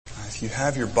If you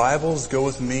have your Bibles, go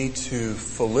with me to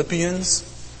Philippians.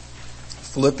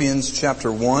 Philippians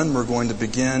chapter 1. We're going to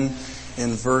begin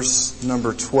in verse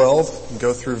number 12 and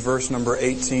go through verse number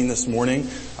 18 this morning.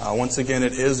 Once again,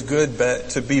 it is good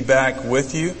to be back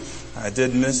with you. I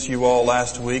did miss you all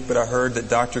last week, but I heard that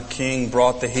Dr. King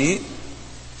brought the heat.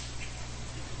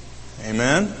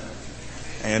 Amen.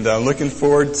 And I'm looking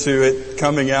forward to it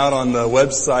coming out on the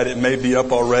website. It may be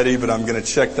up already, but I'm going to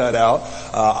check that out.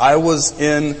 I was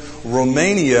in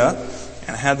Romania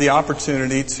and had the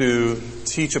opportunity to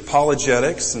teach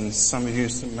apologetics, and some of you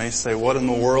may say, what in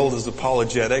the world is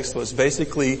apologetics? Well, it's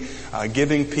basically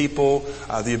giving people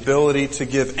the ability to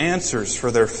give answers for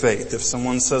their faith. If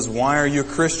someone says, why are you a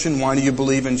Christian? Why do you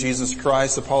believe in Jesus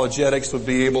Christ? Apologetics would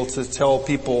be able to tell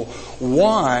people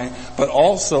why, but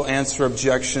also answer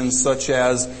objections such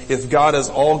as, if God is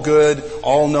all good,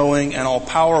 all-knowing, and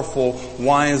all-powerful,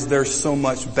 why is there so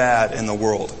much bad in the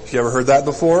world? Have you ever heard that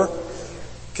before?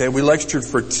 Okay, we lectured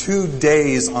for 2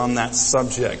 days on that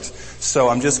subject. So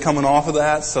I'm just coming off of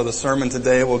that, so the sermon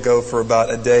today will go for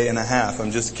about a day and a half.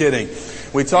 I'm just kidding.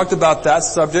 We talked about that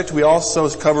subject. We also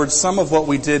covered some of what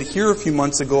we did here a few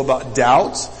months ago about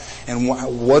doubt. And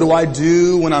what do I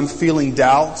do when I'm feeling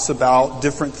doubts about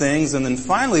different things? And then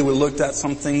finally we looked at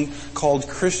something called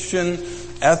Christian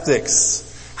ethics.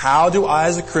 How do I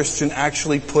as a Christian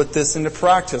actually put this into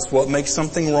practice? What makes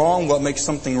something wrong? What makes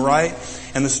something right?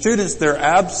 And the students there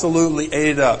absolutely ate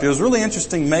it up. It was really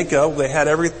interesting makeup. They had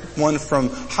everyone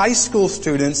from high school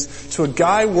students to a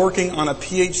guy working on a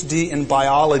PhD in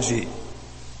biology.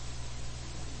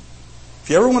 If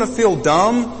you ever want to feel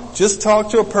dumb, just talk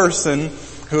to a person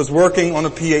who is working on a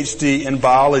PhD in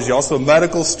biology, also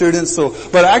medical students.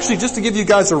 But actually, just to give you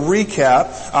guys a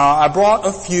recap, I brought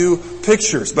a few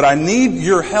pictures, but I need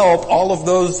your help, all of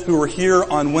those who were here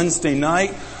on Wednesday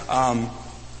night,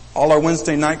 all our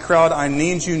Wednesday night crowd, I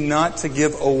need you not to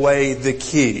give away the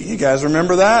key. You guys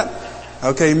remember that?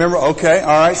 Okay, you remember? Okay,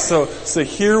 alright, so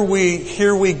here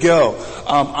we go.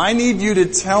 I need you to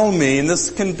tell me, and this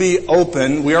can be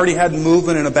open. We already had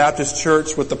movement in a Baptist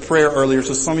church with the prayer earlier,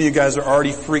 so some of you guys are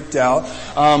already freaked out.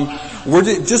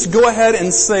 Just go ahead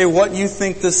and say what you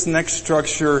think this next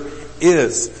structure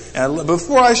is. And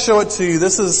before I show it to you,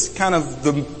 this is kind of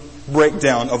the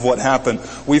breakdown of what happened.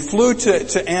 We flew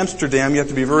to Amsterdam. You have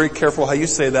to be very careful how you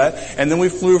say that. And then we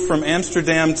flew from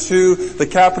Amsterdam to the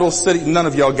capital city. None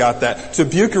of y'all got that. To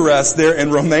Bucharest there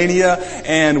in Romania.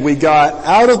 And we got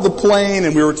out of the plane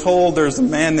and we were told there's a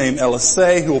man named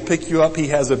Elisei who will pick you up. He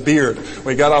has a beard.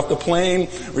 We got off the plane.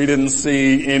 We didn't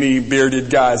see any bearded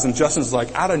guys. And Justin's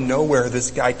like, out of nowhere,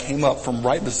 this guy came up from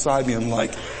right beside me. I'm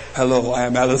like, hello, I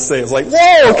am Elisei. It's like,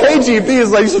 whoa, KGB is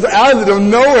like just out of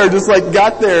nowhere, just like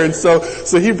got there. And so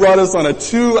he brought us on a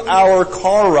 2-hour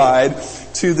car ride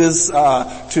to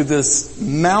this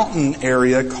mountain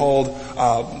area called,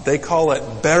 they call it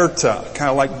Berta.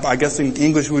 Kind of like, I guess in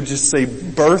English we would just say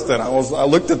Bertha. And I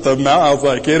looked at the mountain, I was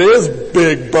like, it is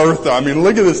Big Bertha. I mean,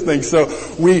 look at this thing. So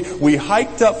we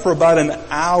hiked up for about an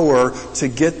hour to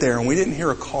get there, and we didn't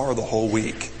hear a car the whole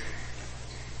week.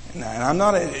 And I'm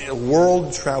not a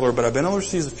world traveler, but I've been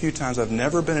overseas a few times. I've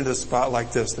never been at a spot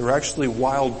like this. There are actually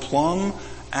wild plum,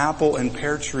 apple, and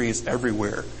pear trees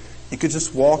everywhere. You could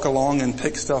just walk along and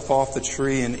pick stuff off the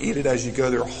tree and eat it as you go.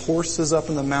 There are horses up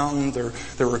in the mountain. There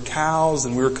were cows,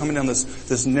 and we were coming down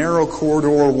this narrow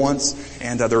corridor once,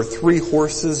 and there were 3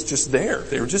 horses just there.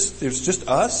 It was just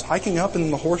us hiking up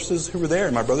and the horses who were there.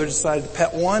 And my brother decided to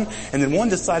pet one, and then one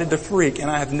decided to freak, and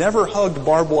I have never hugged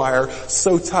barbed wire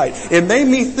so tight. It made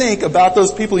me think about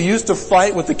those people who used to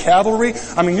fight with the cavalry.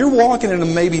 I mean, you're walking in a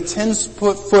maybe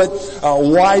 10-foot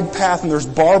wide path, and there's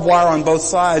barbed wire on both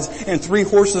sides, and 3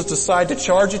 horses decide to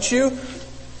charge at you.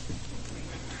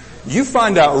 You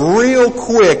find out real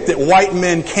quick that white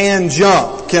men can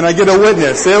jump. Can I get a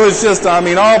witness? It was just, all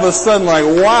of a sudden like,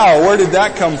 wow, where did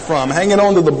that come from? Hanging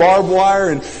on to the barbed wire.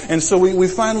 And so we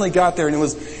finally got there, and it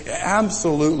was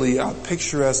absolutely a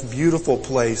picturesque, beautiful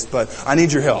place. But I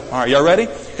need your help. All right, y'all ready?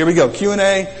 Here we go.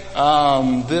 Q&A.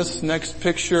 This next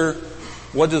picture,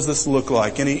 what does this look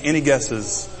like? Any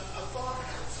guesses?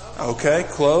 Okay,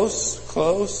 close.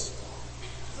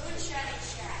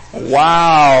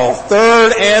 Wow.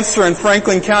 Third answer in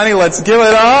Franklin County. Let's give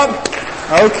it up.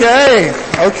 Okay.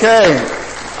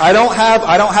 I don't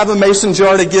have a mason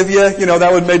jar to give you.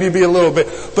 That would maybe be a little bit.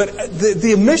 But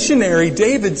the missionary,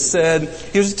 David, said,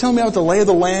 he was telling me about the lay of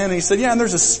the land, and he said, yeah, and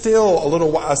there's a still a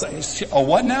little while. I was like, a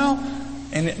what now?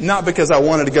 And not because I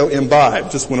wanted to go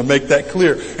imbibe, just want to make that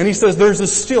clear. And he says, there's a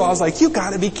still. I was like, you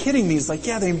gotta be kidding me. He's like,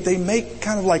 yeah, they make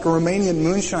kind of like a Romanian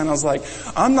moonshine. I was like,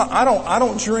 I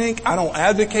don't drink. I don't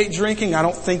advocate drinking. I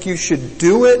don't think you should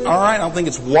do it. Alright. I don't think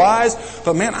it's wise.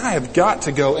 But man, I have got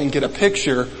to go and get a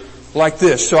picture like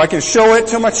this so I can show it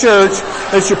to my church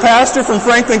that your pastor from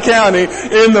Franklin County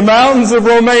in the mountains of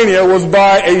Romania was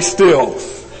by a still.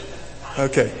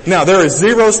 Okay. Now, there is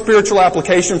zero spiritual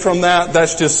application from that.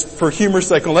 That's just for humor's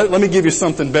sake. Let me give you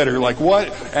something better. Like what?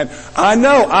 And I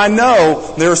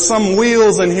know there are some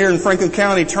wheels in here in Franklin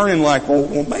County turning like,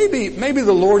 well, maybe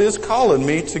the Lord is calling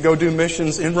me to go do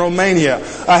missions in Romania.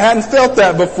 I hadn't felt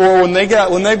that before when they've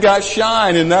got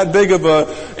shine in that big of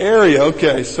a area.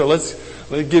 Okay. So let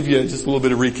me give you just a little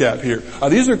bit of recap here.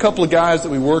 These are a couple of guys that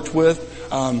we worked with,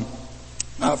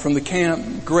 from the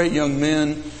camp. Great young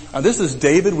men. This is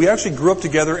David. We actually grew up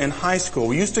together in high school.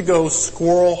 We used to go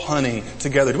squirrel hunting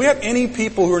together. Do we have any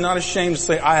people who are not ashamed to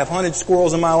say, I have hunted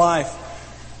squirrels in my life?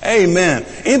 Amen.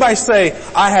 Anybody say,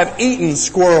 I have eaten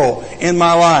squirrel in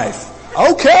my life?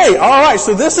 Okay, alright,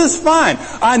 so this is fine.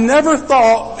 I never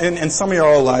thought, and some of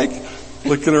y'all are like,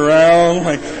 looking around,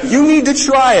 like, you need to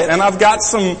try it. And I've got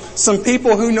some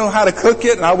people who know how to cook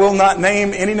it, and I will not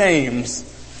name any names.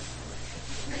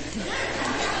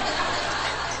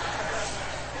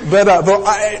 But I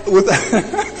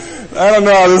don't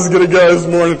know how this is going to go this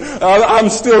morning. I'm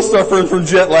still suffering from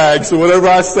jet lag, so whatever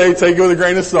I say, take it with a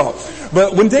grain of salt.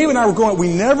 But when Dave and I were going,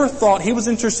 we never thought he was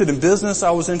interested in business.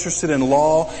 I was interested in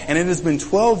law, and it has been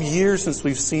 12 years since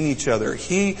we've seen each other.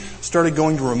 He started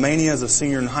going to Romania as a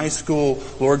senior in high school.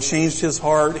 Lord changed his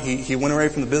heart. He went away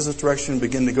from the business direction and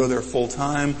began to go there full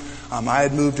time. I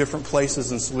had moved different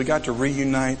places, and so we got to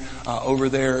reunite over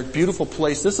there. Beautiful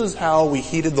place. This is how we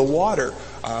heated the water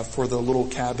for the little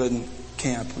cabin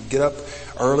camp. We'd get up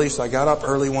early, so I got up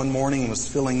early one morning and was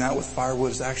filling that with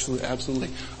firewood. It's actually absolutely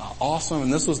awesome.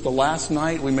 And this was the last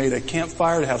night we made a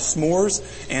campfire to have s'mores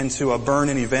and to burn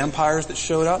any vampires that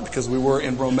showed up because we were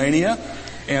in Romania.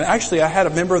 And actually I had a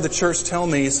member of the church tell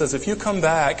me, he says, if you come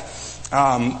back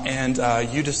and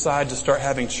you decide to start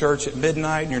having church at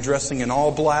midnight and you're dressing in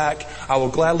all black, I will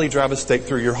gladly drive a stake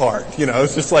through your heart. You know,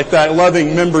 it's just like that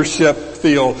loving membership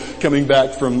feel coming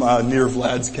back from near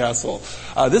Vlad's castle.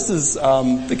 This is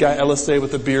the guy LSA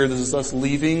with the beard. This is us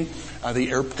leaving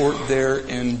the airport there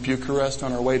in Bucharest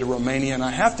on our way to Romania. And I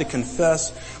have to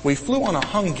confess, we flew on a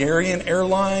Hungarian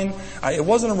airline. It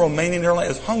wasn't a Romanian airline. It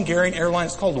was a Hungarian airline.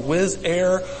 It's called Wizz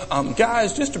Air.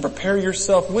 Guys, just to prepare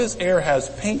yourself, Wizz Air has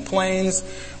pink planes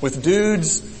with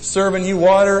dudes serving you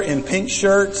water in pink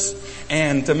shirts.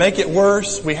 And to make it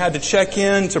worse, we had to check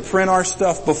in to print our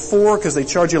stuff before because they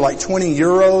charge you like 20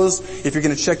 euros if you're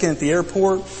going to check in at the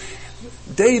airport.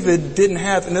 David didn't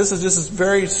have, and this is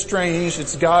very strange,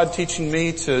 it's God teaching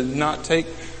me to not take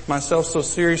myself so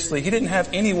seriously. He didn't have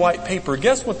any white paper.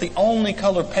 Guess what the only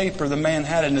color paper the man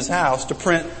had in his house to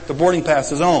print the boarding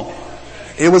passes on?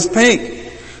 It was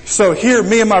pink. So here,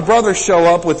 me and my brother show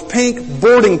up with pink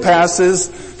boarding passes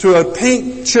to a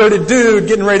pink shirted dude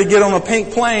getting ready to get on a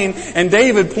pink plane, and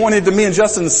David pointed to me and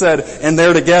Justin and said, and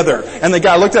they're together. And the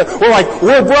guy looked at,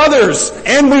 we're brothers,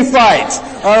 and we fight.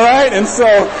 Alright? And so,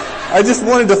 I just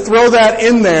wanted to throw that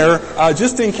in there,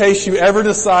 just in case you ever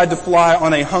decide to fly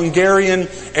on a Hungarian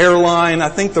airline. I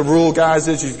think the rule, guys,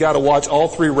 is you've got to watch all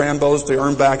 3 Rambos to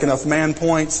earn back enough man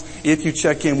points if you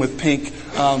check in with pink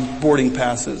boarding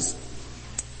passes.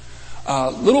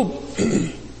 Little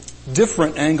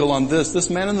different angle on this. This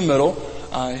man in the middle,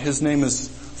 his name is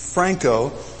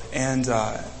Franco, and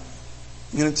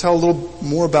I'm going to tell a little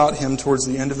more about him towards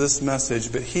the end of this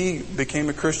message, but he became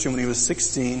a Christian when he was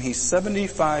 16. He's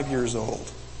 75 years old.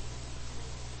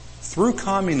 Through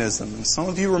communism, and some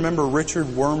of you remember Richard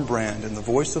Wurmbrand and the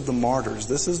Voice of the Martyrs.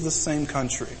 This is the same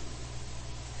country.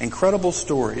 Incredible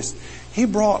stories. He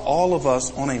brought all of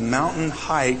us on a mountain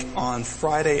hike on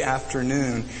Friday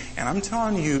afternoon, and I'm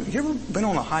telling you, you ever been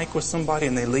on a hike with somebody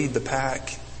and they lead the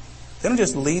pack? They don't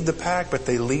just lead the pack, but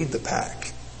they lead the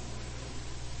pack.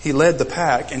 He led the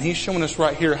pack, and he's showing us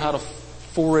right here how to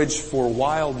forage for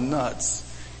wild nuts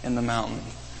in the mountain.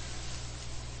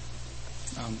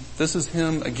 This is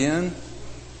him again,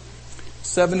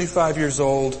 75 years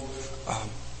old,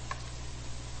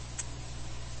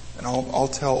 and I'll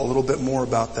tell a little bit more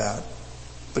about that.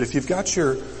 But if you've got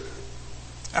your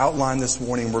outline this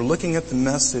morning, we're looking at the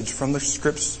message from the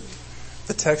scripts,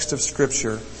 the text of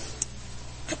Scripture.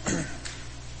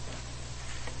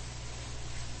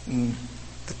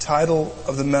 The title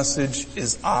of the message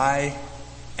is I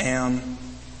Am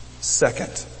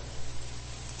Second.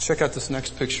 Check out this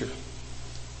next picture.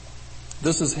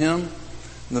 This is him,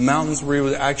 the mountains where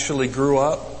he actually grew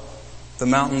up. The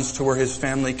mountains to where his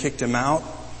family kicked him out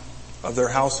of their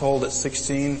household at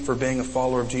 16 for being a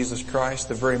follower of Jesus Christ.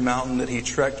 The very mountain that he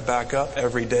trekked back up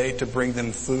every day to bring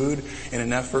them food in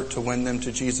an effort to win them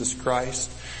to Jesus Christ.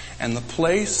 And the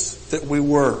place that we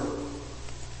were,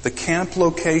 the camp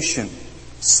location,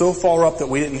 so far up that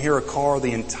we didn't hear a car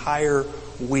the entire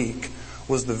week,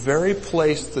 was the very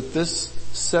place that this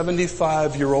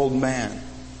 75-year-old man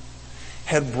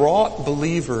had brought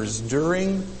believers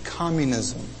during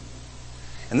communism.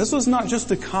 And this was not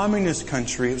just a communist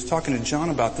country. I was talking to John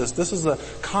about this. This is a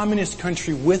communist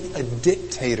country with a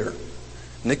dictator,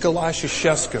 Nicolae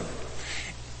Ceausescu.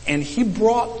 And he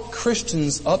brought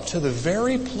Christians up to the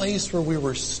very place where we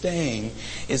were staying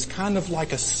is kind of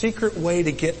like a secret way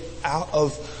to get out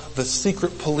of the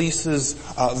secret police's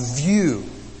view.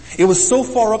 It was so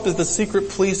far up that the secret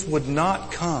police would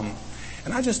not come.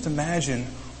 And I just imagine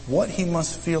what he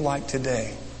must feel like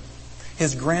today.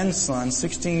 His grandson,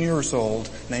 16 years old,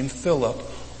 named Philip,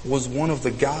 was one of the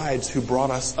guides who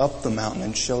brought us up the mountain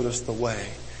and showed us the way.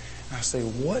 And I say,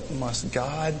 what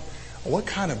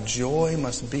kind of joy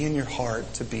must be in your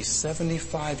heart to be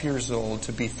 75 years old,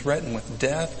 to be threatened with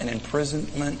death and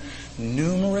imprisonment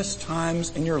numerous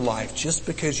times in your life just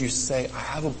because you say, I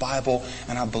have a Bible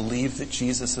and I believe that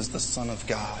Jesus is the Son of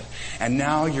God. And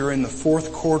now you're in the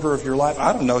fourth quarter of your life.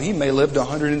 I don't know, he may live to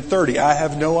 130. I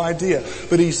have no idea.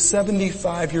 But he's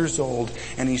 75 years old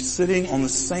and he's sitting on the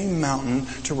same mountain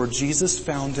to where Jesus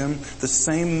found him, the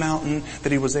same mountain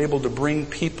that he was able to bring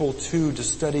people to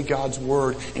study God's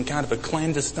Word in kind of a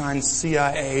clandestine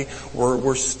CIA or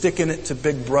we're sticking it to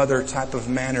Big Brother type of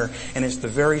manner. And it's the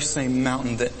very same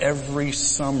mountain that every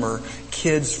summer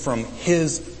kids from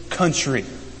his country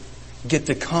get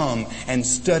to come and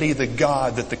study the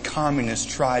God that the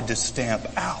communists tried to stamp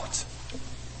out.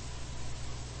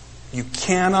 You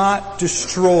cannot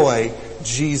destroy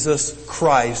Jesus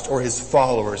Christ or his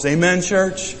followers. Amen,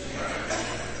 church?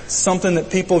 Something that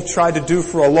people have tried to do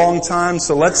for a long time.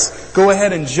 So let's go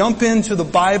ahead and jump into the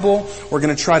Bible. We're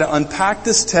going to try to unpack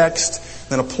this text,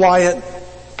 then apply it.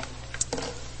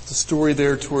 The story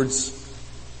there towards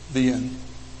the end.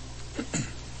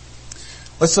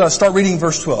 Let's start reading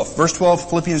verse 12. Verse 12,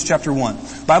 Philippians chapter 1.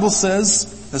 The Bible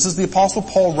says, this is the Apostle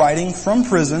Paul writing from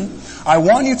prison, I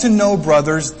want you to know,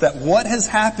 brothers, that what has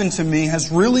happened to me has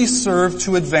really served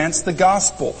to advance the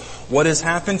gospel. What has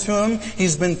happened to him?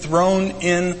 He's been thrown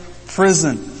in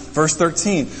prison. Verse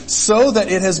 13, so that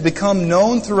it has become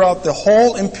known throughout the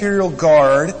whole imperial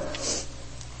guard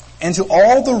and to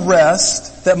all the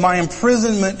rest that my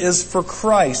imprisonment is for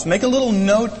Christ. Make a little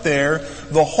note there.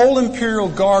 The whole imperial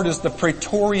guard is the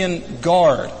Praetorian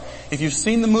Guard. If you've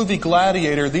seen the movie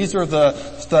Gladiator, these are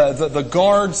the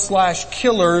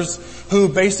guard/killers who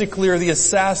basically are the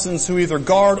assassins who either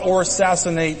guard or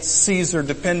assassinate Caesar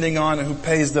depending on who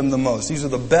pays them the most. These are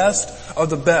the best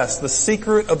of the best, the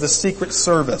secret of the secret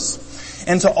service.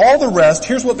 And to all the rest,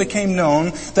 here's what became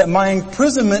known, that my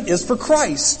imprisonment is for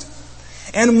Christ.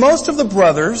 And most of the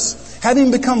brothers,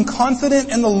 having become confident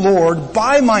in the Lord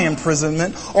by my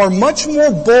imprisonment, are much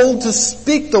more bold to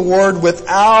speak the word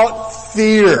without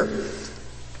fear.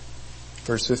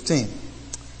 Verse 15.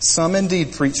 Some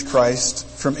indeed preach Christ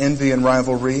from envy and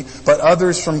rivalry, but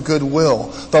others from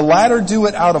goodwill. The latter do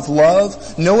it out of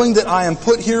love, knowing that I am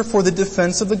put here for the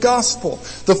defense of the gospel.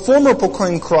 The former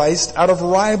proclaim Christ out of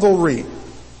rivalry,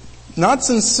 not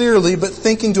sincerely, but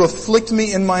thinking to afflict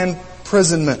me in my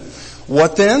imprisonment.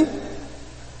 What then?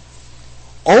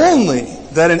 Only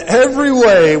that in every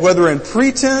way, whether in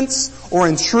pretense or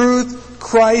in truth,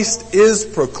 Christ is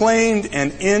proclaimed,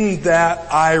 and in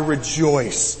that I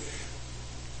rejoice.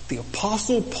 The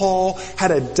Apostle Paul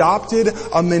had adopted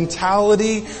a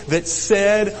mentality that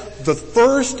said, the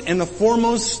first and the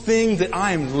foremost thing that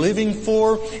I am living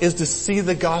for is to see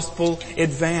the gospel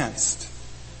advanced.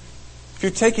 If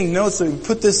you're taking notes, we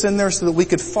put this in there so that we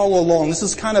could follow along. This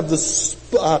is kind of the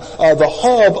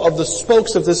hub of the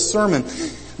spokes of this sermon.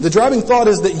 The driving thought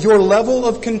is that your level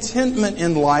of contentment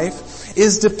in life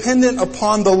is dependent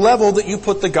upon the level that you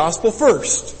put the gospel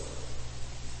first.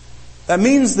 That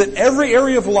means that every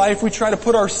area of life we try to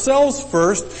put ourselves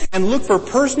first and look for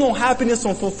personal happiness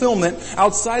and fulfillment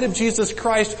outside of Jesus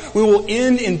Christ, we will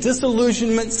end in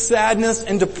disillusionment, sadness,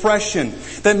 and depression.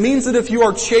 That means that if you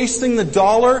are chasing the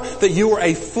dollar, that you are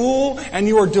a fool and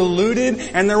you are deluded,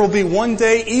 and there will be one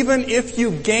day, even if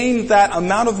you gain that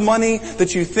amount of money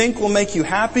that you think will make you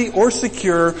happy or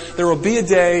secure, there will be a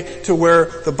day to where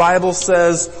the Bible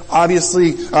says,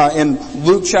 obviously in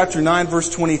Luke chapter 9 verse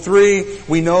 23,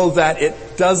 we know that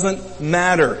it doesn't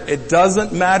matter. It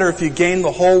doesn't matter if you gain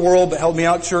the whole world, but help me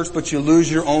out, church, but you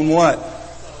lose your own what?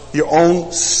 Your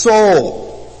own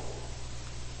soul.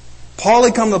 Paul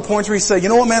had come to the point where he said, you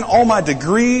know what, man, all my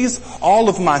degrees, all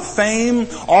of my fame,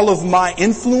 all of my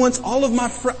influence, all of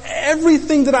my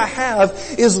everything that I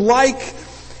have is like,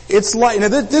 it's like, now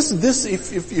this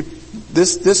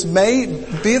may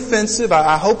be offensive.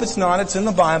 I hope it's not. It's in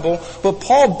the Bible. But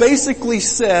Paul basically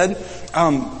said,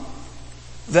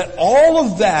 that all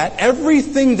of that,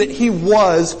 everything that he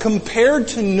was compared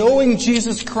to knowing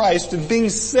Jesus Christ and being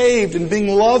saved and being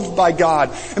loved by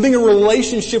God and being in a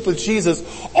relationship with Jesus,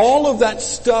 all of that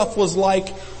stuff was like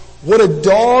what a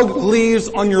dog leaves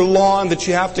on your lawn that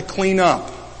you have to clean up.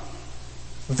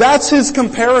 That's his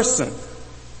comparison.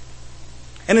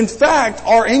 And in fact,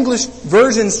 our English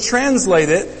versions translate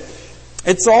it,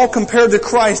 it's all compared to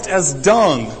Christ as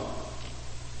dung.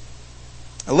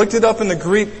 I looked it up in the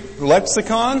Greek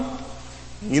lexicon.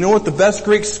 You know what the best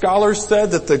Greek scholars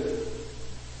said that the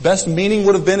best meaning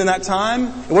would have been in that time?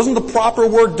 It wasn't the proper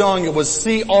word dung, it was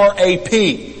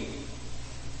C-R-A-P.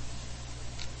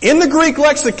 In the Greek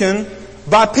lexicon,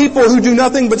 by people who do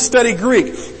nothing but study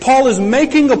Greek, Paul is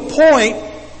making a point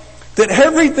that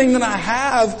everything that I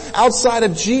have outside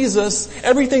of Jesus,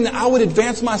 everything that I would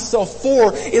advance myself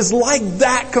for, is like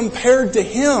that compared to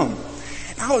Him.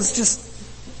 And I was just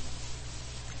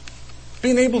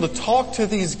being able to talk to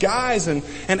these guys and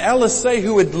LSA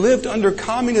who had lived under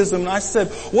communism, and I said,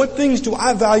 what things do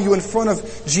I value in front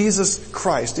of Jesus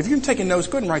Christ? If you're taking notes,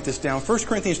 go ahead and write this down. 1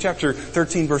 Corinthians chapter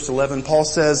 13, verse 11, Paul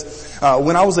says,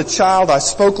 when I was a child, I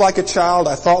spoke like a child,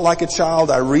 I thought like a child,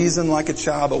 I reasoned like a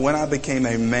child, but when I became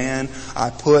a man,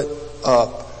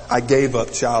 I gave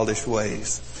up childish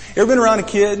ways. You ever been around a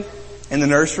kid in the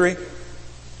nursery?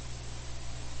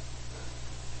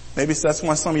 Maybe that's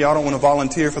why some of y'all don't want to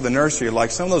volunteer for the nursery.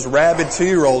 Like some of those rabid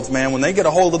 2-year-olds, man, when they get a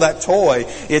hold of that toy,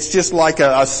 it's just like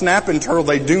a snapping turtle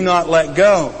they do not let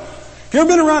go. If you ever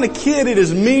been around a kid, it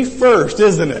is me first,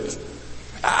 isn't it?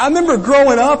 I remember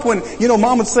growing up when,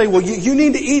 Mom would say, well, you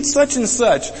need to eat such and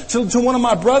such to one of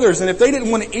my brothers. And if they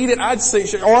didn't want to eat it, I'd say,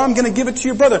 or I'm going to give it to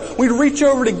your brother. We'd reach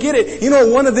over to get it. You know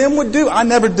what one of them would do? I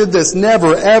never did this.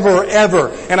 Never, ever, ever.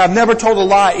 And I've never told a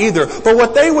lie either. But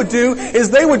what they would do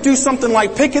is they would do something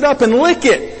like pick it up and lick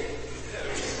it.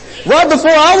 Right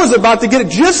before I was about to get it,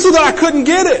 just so that I couldn't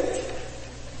get it.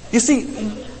 You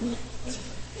see,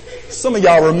 some of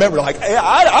y'all remember, like, hey,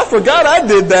 I forgot I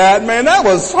did that, man. That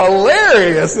was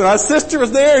hilarious. And my sister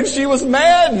was there and she was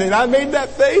mad and I made that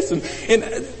face. And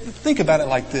think about it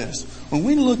like this. When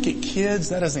we look at kids,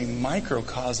 that is a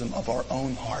microcosm of our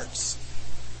own hearts.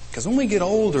 Because when we get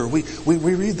older, we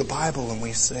read the Bible and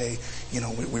we say,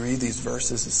 we read these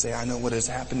verses and say, I know what has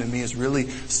happened to me has really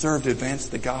served to advance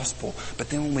the gospel. But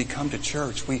then when we come to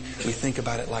church, we think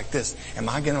about it like this. Am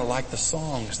I going to like the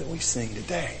songs that we sing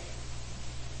today?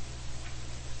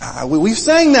 We've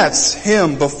sang that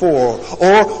hymn before,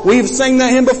 or we've sang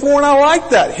that hymn before and I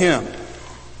like that hymn.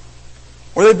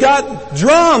 Or they've got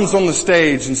drums on the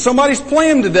stage and somebody's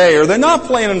playing today, or they're not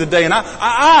playing them today,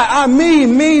 and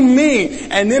me.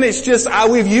 And then it's just,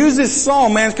 we've used this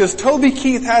song, man, because Toby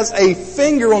Keith has a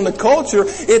finger on the culture.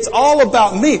 It's all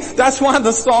about me. That's why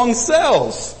the song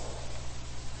sells.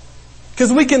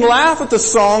 Because we can laugh at the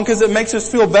song because it makes us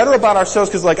feel better about ourselves,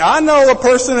 because like, I know a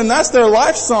person and that's their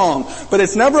life song, but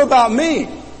it's never about me.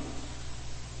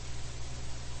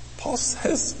 Paul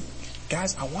says,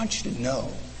 guys, I want you to know,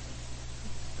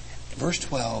 verse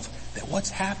 12, that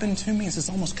what's happened to me, this is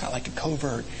almost kind of like a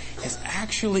covert, has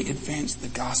actually advanced the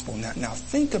gospel. Now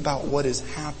think about what has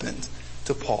happened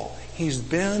to Paul. He's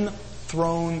been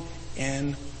thrown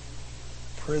in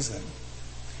prison.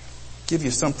 Give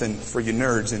you something for you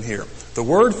nerds in here. The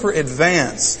word for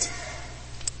advanced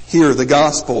here, the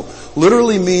gospel,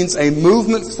 literally means a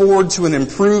movement forward to an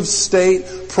improved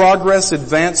state, progress,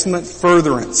 advancement,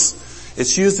 furtherance.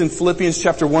 It's used in Philippians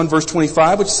chapter 1 verse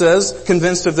 25, which says,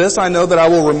 convinced of this, I know that I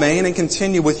will remain and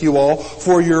continue with you all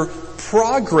for your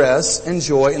progress and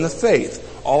joy in the faith.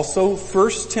 Also,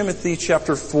 1 Timothy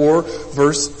chapter 4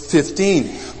 verse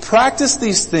 15. Practice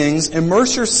these things,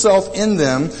 immerse yourself in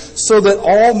them, so that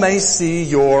all may see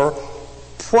your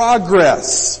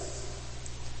progress.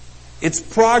 It's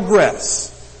progress.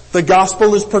 The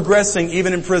gospel is progressing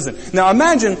even in prison. Now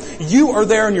imagine you are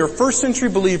there and you're a first century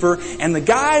believer, and the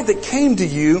guy that came to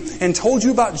you and told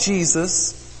you about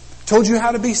Jesus, told you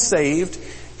how to be saved,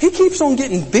 he keeps on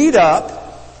getting beat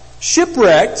up,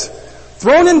 shipwrecked,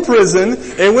 thrown in prison,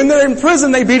 and when they're in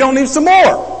prison they beat on him some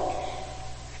more.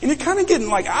 And you're kind of getting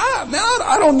like,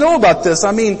 I don't know about this.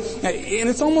 I mean, and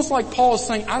it's almost like Paul is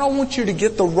saying, I don't want you to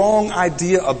get the wrong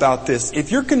idea about this.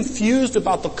 If you're confused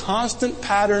about the constant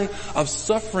pattern of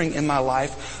suffering in my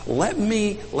life, let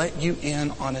me let you in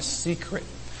on a secret.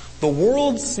 The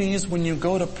world sees when you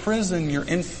go to prison your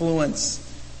influence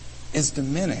is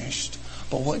diminished.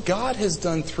 But what God has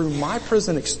done through my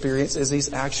prison experience is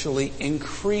He's actually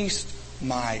increased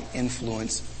my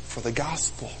influence for the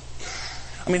gospel.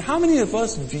 I mean, how many of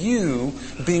us view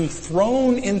being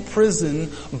thrown in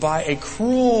prison by a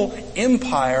cruel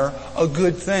empire a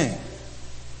good thing?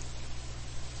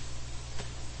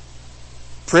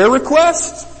 Prayer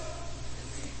request?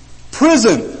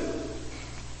 Prison.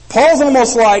 Paul's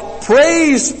almost like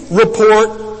praise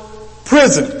report,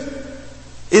 prison.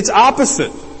 It's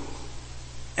opposite.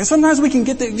 And sometimes we can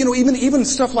get the, even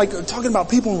stuff like talking about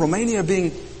people in Romania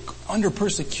being under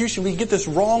persecution, we get this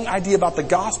wrong idea about the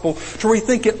gospel to where we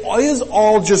think it is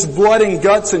all just blood and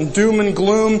guts and doom and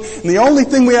gloom, and the only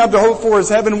thing we have to hope for is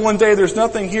heaven one day. There's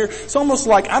nothing here. It's almost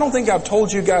like, I don't think I've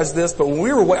told you guys this, but when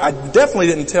we were, I definitely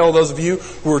didn't tell those of you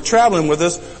who were traveling with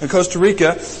us in Costa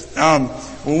Rica,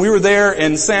 when we were there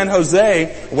in San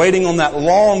Jose, waiting on that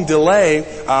long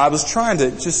delay, I was trying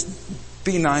to just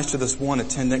be nice to this one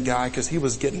attendant guy because he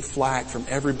was getting flack from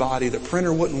everybody. The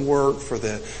printer wouldn't work for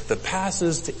the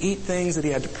passes to eat things that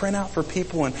he had to print out for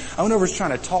people. And I went over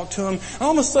trying to talk to him. And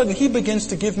all of a sudden he begins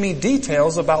to give me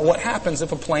details about what happens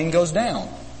if a plane goes down.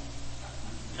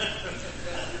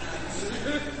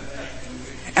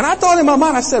 And I thought in my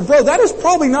mind, I said, bro, that is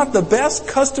probably not the best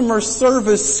customer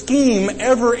service scheme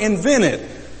ever invented.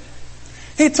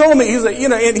 He told me, he's like,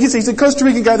 and he's a Costa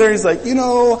Rican guy there. He's like,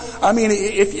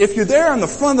 if you're there on the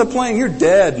front of the plane, you're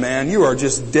dead, man. You are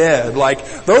just dead.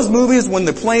 Like those movies when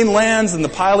the plane lands and the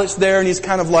pilot's there and he's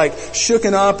kind of like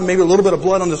shooken up and maybe a little bit of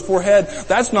blood on his forehead.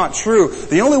 That's not true.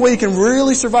 The only way you can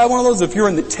really survive one of those is if you're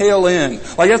in the tail end.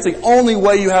 Like that's the only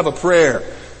way you have a prayer.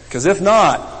 Because if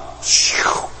not,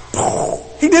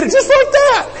 he did it just like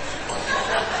that.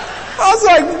 I was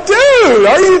like, dude,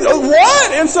 are you,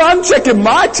 what? And so I'm checking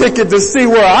my ticket to see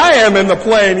where I am in the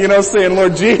plane, saying,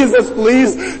 Lord Jesus,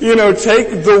 please,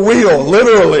 take the wheel,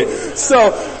 literally.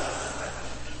 So,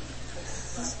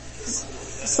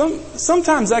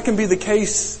 sometimes that can be the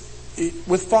case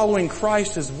with following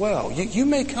Christ as well. You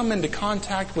may come into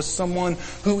contact with someone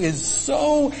who is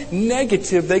so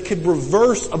negative they could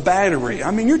reverse a battery.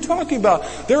 I mean, you're talking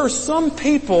about, there are some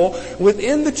people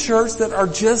within the church that are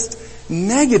just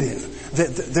negative.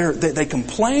 They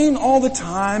complain all the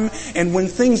time, and when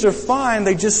things are fine,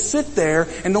 they just sit there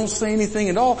and don't say anything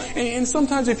at all. And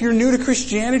sometimes if you're new to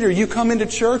Christianity or you come into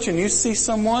church and you see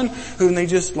someone who, and they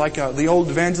just, like the old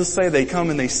evangelists say, they come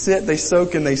and they sit, they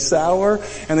soak and they sour,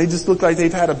 and they just look like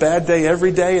they've had a bad day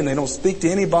every day, and they don't speak to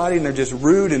anybody, and they're just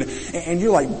rude, and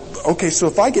you're like, okay, so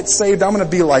if I get saved, I'm going to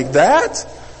be like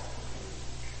that?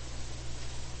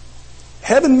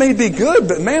 Heaven may be good,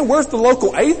 but man, where's the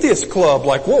local atheist club?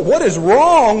 Like, what is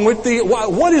wrong with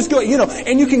what is good?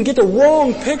 And you can get the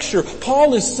wrong picture.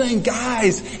 Paul is saying,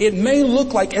 guys, it may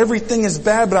look like everything is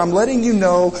bad, but I'm letting you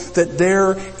know that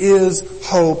there is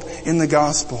hope in the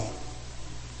gospel.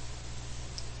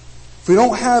 If we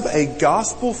don't have a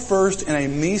gospel first and a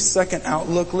me second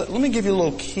outlook, let me give you a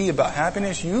little key about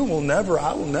happiness. I will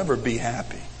never be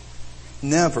happy.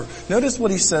 Never. Notice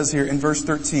what he says here in verse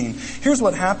 13. Here's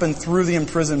what happened through the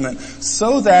imprisonment.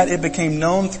 So that it became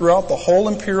known throughout the whole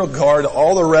imperial guard,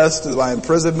 all the rest of my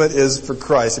imprisonment is for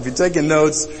Christ. If you're taking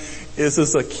notes, this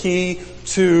is a key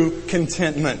to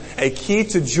contentment. A key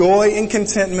to joy and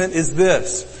contentment is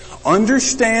this.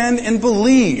 Understand and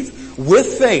believe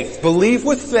with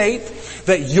faith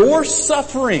that your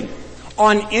suffering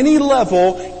on any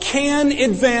level can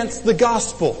advance the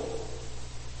gospel.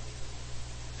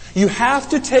 You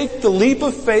have to take the leap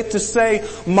of faith to say,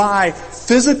 my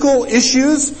physical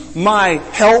issues, my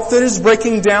health that is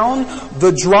breaking down,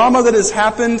 the drama that has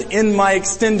happened in my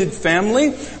extended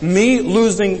family, me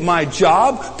losing my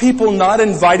job, people not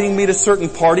inviting me to certain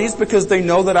parties because they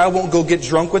know that I won't go get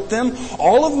drunk with them,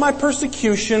 all of my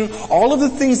persecution, all of the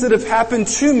things that have happened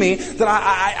to me, that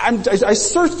I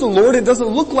search the Lord, it doesn't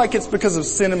look like it's because of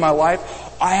sin in my life.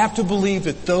 I have to believe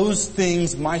that those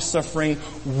things, my suffering,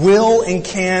 will and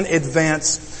can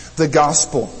advance the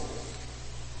gospel.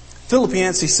 Philip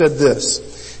Yancey said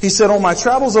this. He said, on my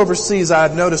travels overseas, I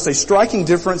have noticed a striking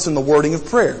difference in the wording of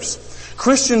prayers.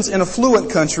 Christians in affluent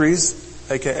countries,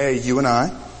 aka you and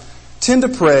I, tend to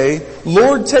pray,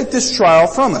 Lord, take this trial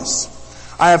from us.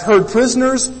 I have heard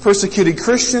prisoners, persecuted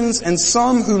Christians, and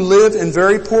some who live in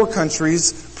very poor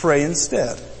countries pray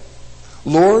instead,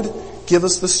 Lord, give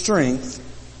us the strength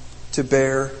to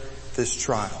bear this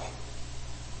trial.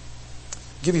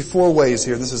 I'll give you 4 ways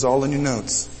here, and this is all in your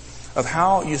notes, of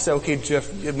how you say, okay, Jeff,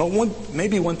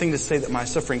 maybe one thing to say that my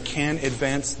suffering can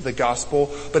advance the gospel,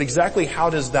 but exactly how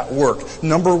does that work?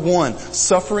 Number 1,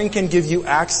 suffering can give you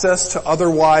access to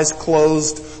otherwise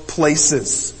closed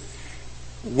places.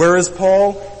 Where is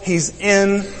Paul? He's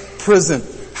in prison.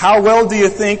 How well do you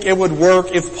think it would work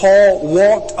if Paul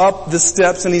walked up the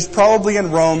steps, and he's probably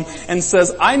in Rome, and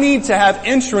says, I need to have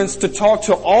entrance to talk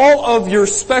to all of your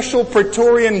special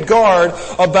Praetorian Guard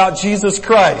about Jesus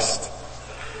Christ?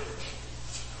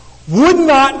 Would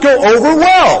not go over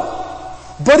well.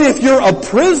 But if you're a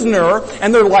prisoner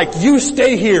and they're like, you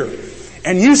stay here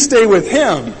and you stay with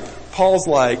him, Paul's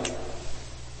like,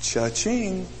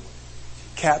 cha-ching.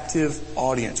 Captive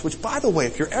audience. Which, by the way,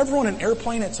 if you're ever on an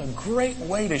airplane, it's a great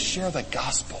way to share the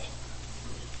gospel.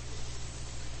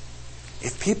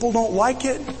 If people don't like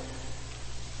it,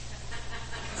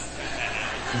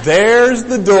 there's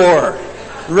the door.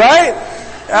 Right?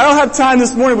 I don't have time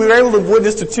this morning. We were able to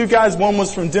witness to two guys. One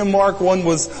was from Denmark. One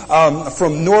was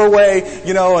from Norway.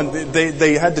 And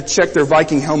they had to check their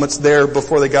Viking helmets there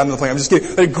before they got on the plane. I'm just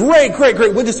kidding. They're great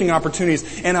witnessing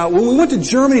opportunities. And when we went to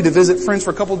Germany to visit friends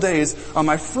for a couple of days,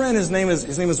 my friend, his name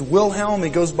is Wilhelm. He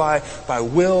goes by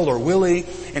Will or Willie.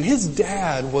 And his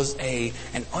dad was an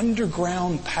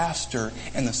underground pastor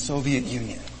in the Soviet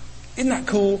Union. Isn't that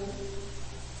cool?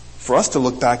 For us to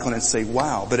look back on it and say,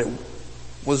 wow, but it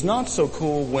was not so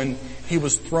cool when he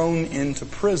was thrown into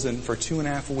prison for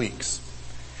 2.5 weeks.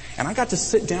 And I got to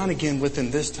sit down again with him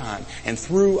this time. And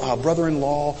through a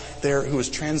brother-in-law there who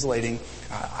was translating,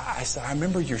 I said, I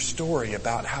remember your story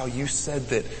about how you said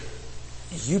that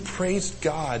you praised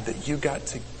God that you got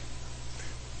to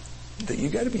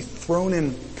be thrown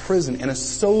in prison, in a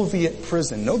Soviet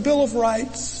prison. No Bill of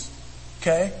Rights,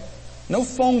 okay? No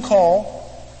phone call,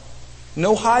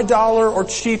 no high dollar or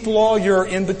cheap lawyer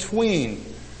in between.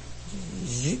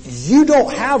 You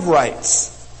don't have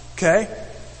rights, okay?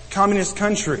 Communist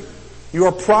country. You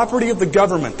are property of the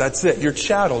government. That's it. You're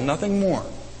chattel, nothing more.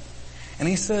 And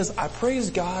he says, I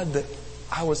praise God that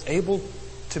I was able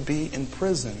to be in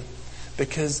prison,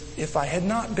 because if I had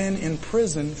not been in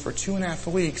prison for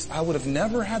 2.5 weeks, I would have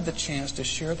never had the chance to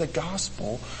share the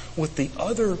gospel with the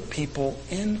other people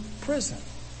in prison.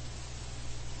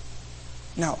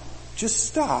 Now, just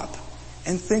stop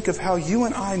and think of how you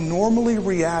and I normally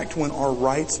react when our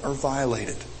rights are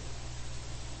violated.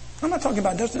 I'm not talking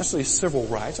about just necessarily civil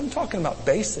rights. I'm talking about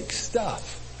basic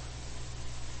stuff.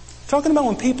 Talking about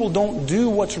when people don't do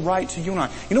what's right to you and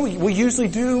I. You know what we usually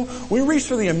do? We reach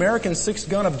for the American sixth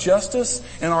gun of justice,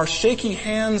 and our shaky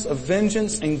hands of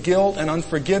vengeance and guilt and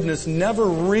unforgiveness never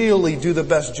really do the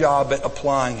best job at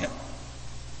applying it.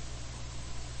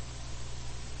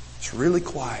 It's really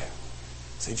quiet.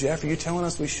 Say, Jeff, are you telling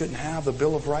us we shouldn't have the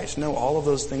Bill of Rights? No, all of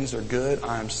those things are good.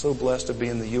 I am so blessed to be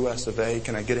in the U.S. of A.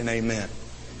 Can I get an amen?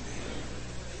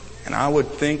 And I would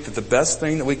think that the best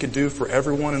thing that we could do for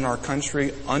everyone in our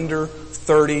country under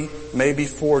 30, maybe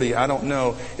 40, I don't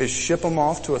know, is ship them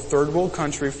off to a third world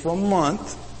country for a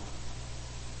month.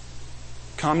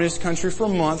 Communist country for a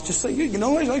month. Just say, you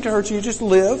know, I'd like to hurt you. You just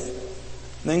live,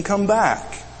 and then come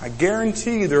back. I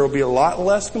guarantee you there will be a lot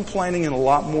less complaining and a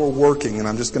lot more working. And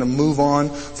I'm just going to move on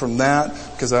from that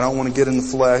because I don't want to get in the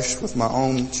flesh with my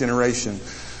own generation.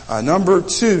 Number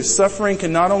 2, suffering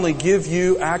can not only give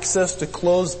you access to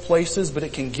closed places, but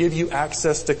it can give you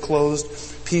access to closed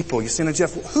people. You see, now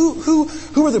Jeff, who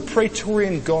are the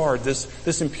Praetorian Guard,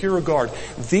 this imperial guard?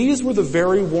 These were the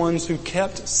very ones who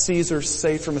kept Caesar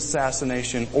safe from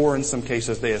assassination, or in some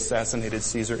cases they assassinated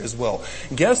Caesar as well.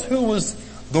 Guess who was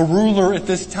the ruler at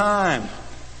this time?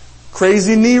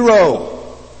 Crazy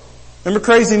Nero. Remember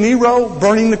Crazy Nero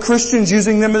burning the Christians,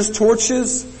 using them as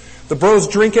torches? The bros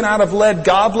drinking out of lead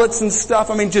goblets and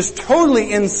stuff. I mean, just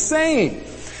totally insane.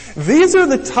 These are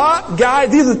the top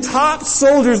guys, these are the top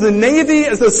soldiers. The Navy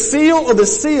is the seal of the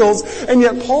seals, and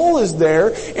yet Paul is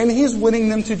there, and he's winning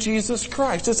them to Jesus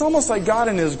Christ. It's almost like God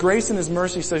in His grace and His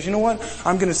mercy says, you know what?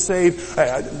 I'm going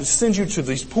to send you to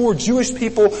these poor Jewish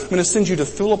people. I'm going to send you to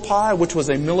Philippi, which was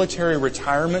a military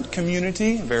retirement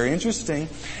community. Very interesting.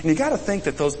 And you got to think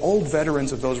that those old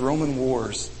veterans of those Roman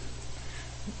wars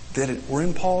that were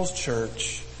in Paul's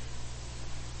church,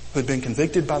 who had been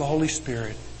convicted by the Holy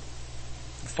Spirit,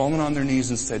 fallen on their knees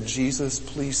and said, Jesus,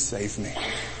 please save me.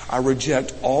 I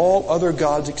reject all other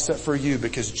gods except for you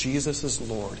because Jesus is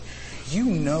Lord. You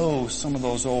know some of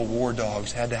those old war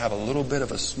dogs had to have a little bit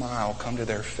of a smile come to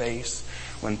their face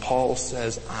when Paul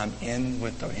says, I'm in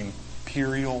with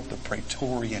the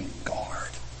Praetorian Guard.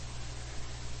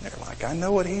 They're like, I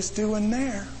know what he's doing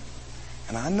there.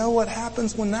 And I know what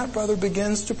happens when that brother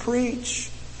begins to preach.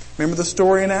 Remember the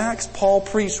story in Acts? Paul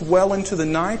preached well into the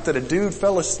night that a dude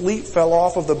fell asleep, fell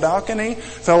off of the balcony,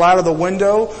 fell out of the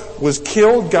window, was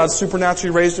killed. God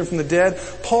supernaturally raised him from the dead.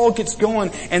 Paul gets going,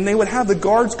 and they would have the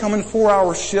guards come in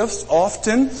 4-hour shifts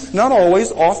often. Not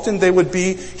always. Often he would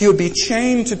be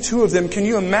chained to 2 of them. Can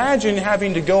you imagine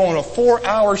having to go on a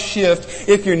 4-hour shift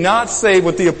if you're not saved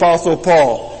with the Apostle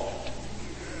Paul?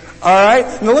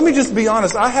 Alright? Now let me just be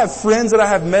honest. I have friends that I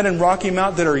have met in Rocky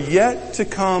Mount that are yet to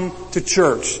come to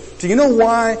church. Do you know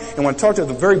why? And when I talk to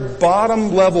the very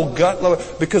bottom level, gut level,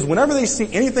 because whenever they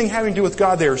see anything having to do with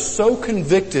God, they are so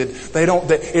convicted,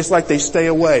 it's like they stay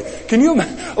away. Can you,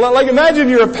 imagine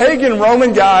you're a pagan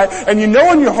Roman guy, and you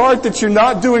know in your heart that you're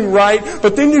not doing right,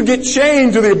 but then you get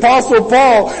chained to the Apostle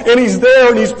Paul, and he's there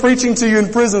and he's preaching to you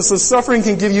in prison, so suffering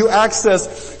can give you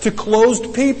access to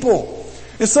closed people.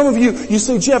 And some of you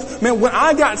say, Jeff, man, when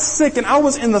I got sick and I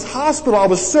was in the hospital, I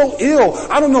was so ill.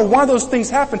 I don't know why those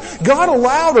things happened. God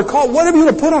allowed or called, whatever you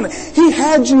want to put on it. He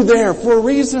had you there for a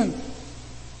reason.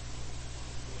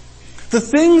 The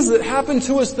things that happen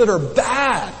to us that are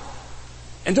bad.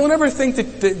 And don't ever think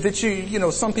that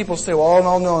you some people say,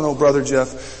 well, no, Brother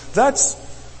Jeff.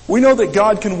 We know that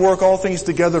God can work all things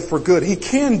together for good. He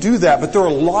can do that, but there are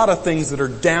a lot of things that are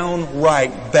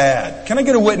downright bad. Can I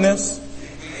get a witness?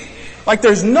 Like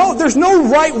there's no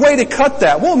right way to cut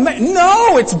that. Well,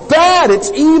 no, it's bad,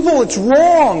 it's evil, it's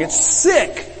wrong, it's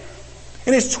sick,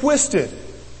 and it's twisted.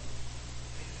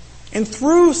 And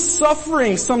through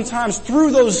suffering sometimes,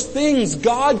 through those things,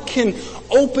 God can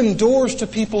open doors to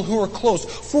people who are close.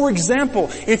 For example,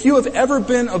 if you have ever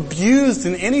been abused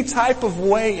in any type of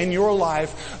way in your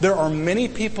life, there are many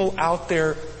people out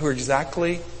there who are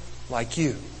exactly like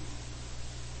you.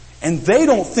 And they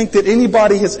don't think that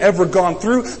anybody has ever gone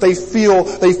through. They feel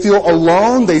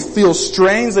alone. They feel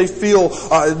strange. They feel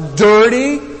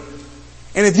dirty.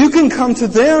 And if you can come to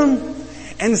them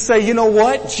and say, you know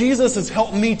what? Jesus has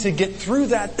helped me to get through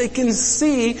that. They can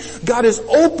see God has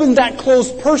opened that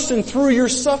closed person through your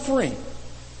suffering.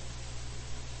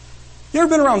 You ever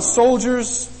been around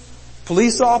soldiers,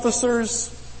 police officers,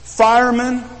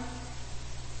 firemen?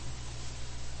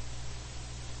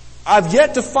 I've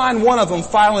yet to find one of them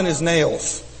filing his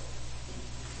nails.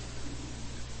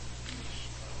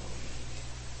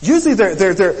 Usually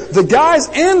they're the guys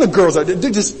and the girls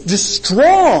they're just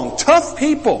strong, tough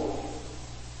people.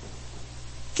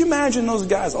 Can you imagine those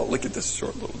guys? Oh, look at this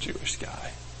short little Jewish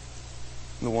guy.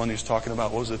 The one who's talking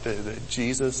about, what was it, the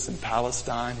Jesus in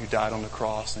Palestine who died on the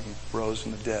cross and he rose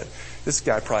from the dead. This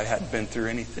guy probably hadn't been through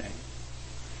anything.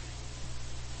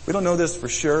 We don't know this for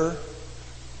sure.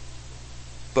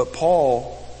 But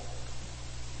Paul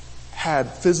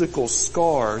had physical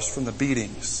scars from the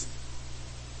beatings.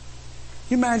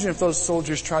 Can you imagine if those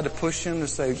soldiers tried to push him to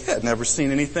say, you had never seen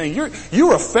anything. You're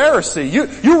a Pharisee.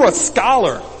 You're a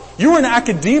scholar. You're in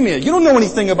academia. You don't know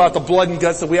anything about the blood and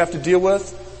guts that we have to deal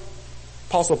with.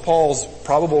 Apostle Paul's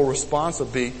probable response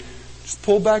would be, just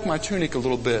pull back my tunic a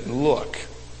little bit and look.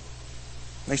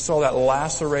 And they saw that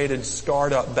lacerated,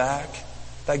 scarred up back.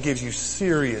 That gives you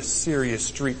serious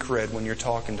street cred when you're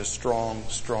talking to strong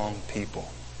people.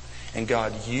 And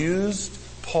God used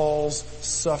Paul's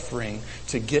suffering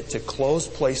to get to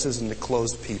closed places and to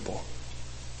closed people.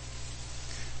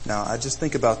 Now, I just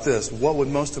think about this. What would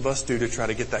most of us do to try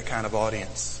to get that kind of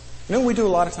audience? You know what we do a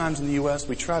lot of times in the U.S.?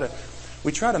 We try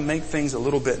to make things a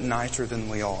little bit nicer than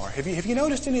we are. Have you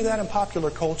noticed any of that in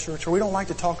popular culture? Where we don't like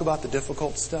to talk about the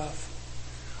difficult stuff?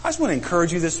 I just want to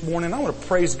encourage you this morning. I want to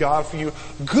praise God for you.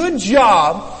 Good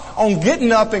job on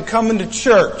getting up and coming to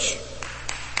church.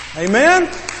 Amen?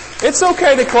 It's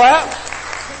okay to clap.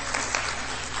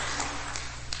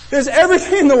 There's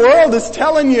everything in the world that's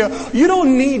telling you, you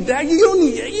don't need that.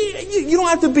 You don't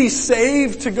have to be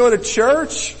saved to go to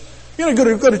church. You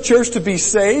don't go to church to be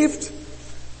saved.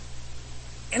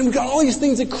 And we've got all these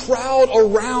things that crowd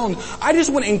around. I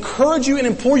just want to encourage you and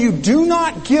implore you, do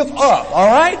not give up,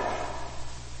 alright?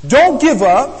 Don't give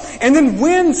up. And then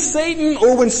when Satan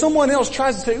or when someone else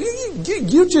tries to say,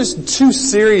 you're just too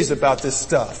serious about this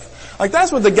stuff. Like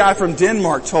that's what the guy from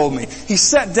Denmark told me. He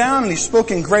sat down and he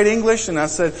spoke in great English and I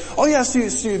said, oh yeah, so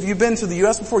have you been to the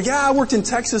U.S. before? Yeah, I worked in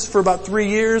Texas for about 3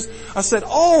 years. I said,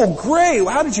 oh great,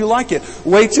 how did you like it?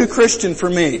 Way too Christian for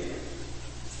me.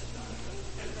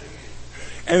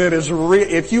 And it is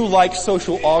if you like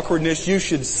social awkwardness, you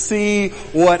should see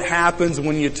what happens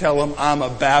when you tell them I'm a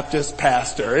Baptist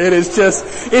pastor. It is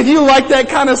just, if you like that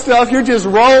kind of stuff, you're just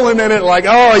rolling in it like,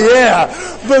 oh yeah.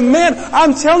 But man,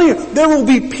 I'm telling you, there will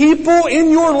be people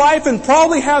in your life and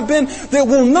probably have been that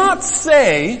will not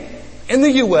say in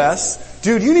the U.S.,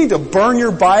 Dude, you need to burn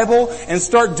your Bible and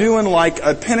start doing like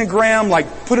a pentagram,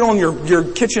 like put it on your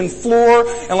kitchen floor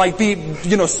and like be,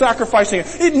 sacrificing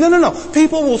it. No.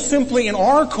 People will simply in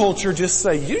our culture just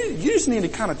say, you just need to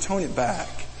kind of tone it back.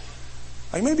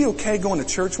 Like maybe okay going to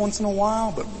church once in a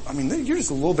while, but you're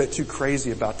just a little bit too crazy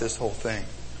about this whole thing.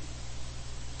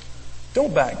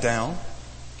 Don't back down.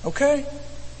 Okay?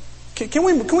 Can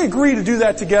we agree to do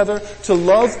that together? To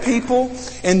love people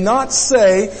and not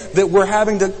say that we're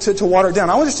having to water it down.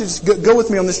 I want you to just go with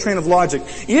me on this train of logic.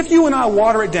 If you and I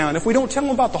water it down, if we don't tell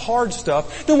them about the hard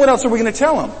stuff, then what else are we going to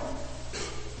tell them?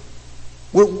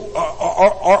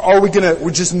 Are we going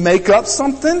to just make up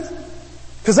something?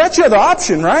 Because that's your other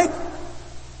option, right?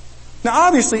 Now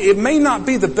obviously it may not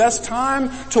be the best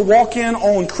time to walk in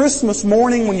on Christmas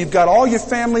morning when you've got all your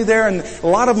family there and a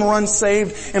lot of them are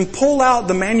unsaved and pull out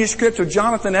the manuscript of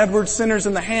Jonathan Edwards, Sinners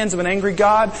in the Hands of an Angry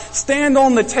God, stand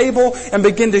on the table and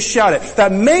begin to shout it.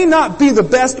 That may not be the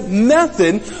best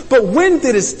method, but when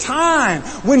it is time,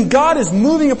 when God is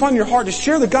moving upon your heart to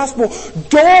share the gospel,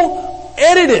 don't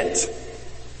edit it.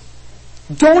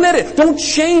 Don't edit. Don't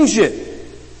change it.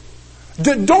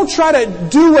 Don't try to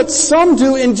do what some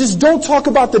do and just don't talk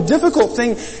about the difficult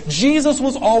thing. Jesus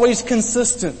was always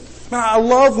consistent. Man, I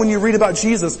love when you read about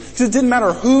Jesus, because it didn't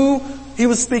matter who he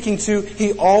was speaking to,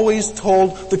 he always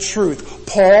told the truth.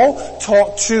 Paul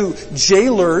talked to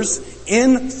jailers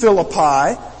in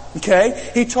Philippi, okay?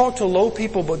 He talked to low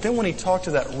people, but then when he talked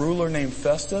to that ruler named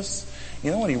Festus, you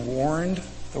know what he warned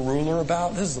the ruler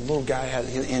about? This is a little guy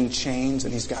in chains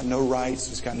and he's got no rights,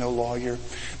 he's got no lawyer.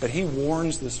 But he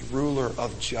warns this ruler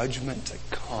of judgment to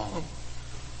come.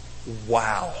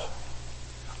 Wow.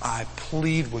 I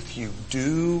plead with you,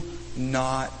 do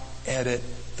not edit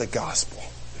the gospel.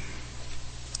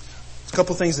 A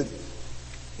couple things that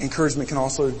encouragement can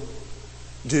also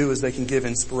do is they can give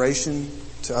inspiration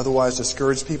to otherwise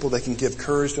discouraged people. They can give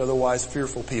courage to otherwise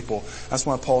fearful people. That's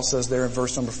why Paul says there in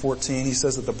verse number 14, he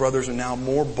says that the brothers are now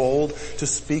more bold to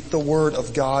speak the word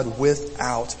of God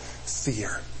without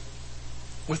fear.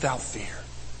 Without fear.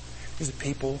 These are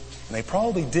people, and they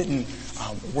probably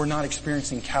were not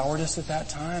experiencing cowardice at that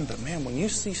time, but man, when you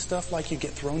see stuff like you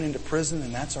get thrown into prison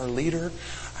and that's our leader,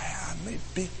 I may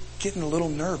be getting a little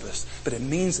nervous, but it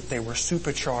means that they were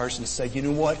supercharged and said, you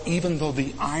know what, even though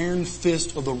the iron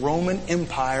fist of the Roman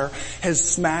Empire has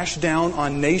smashed down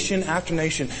on nation after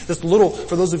nation, this little,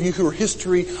 for those of you who are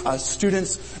history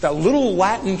students, that little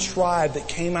Latin tribe that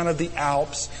came out of the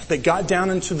Alps, that got down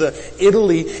into the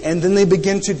Italy, and then they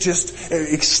began to just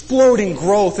explode in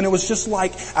growth, and it was just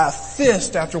like a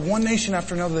fist after one nation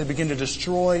after another. They began to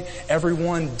destroy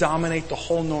everyone, dominate the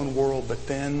whole known world, but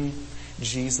then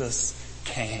Jesus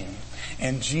came.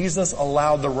 And Jesus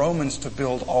allowed the Romans to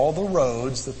build all the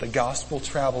roads that the gospel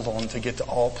traveled on to get to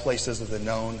all places of the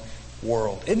known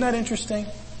world. Isn't that interesting?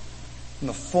 In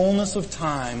the fullness of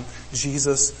time,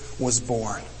 Jesus was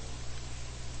born.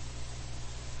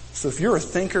 So if you're a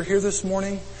thinker here this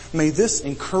morning, may this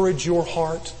encourage your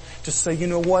heart to say, you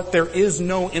know what, there is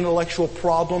no intellectual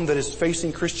problem that is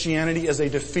facing Christianity as a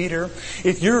defeater.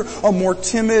 If you're a more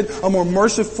timid, a more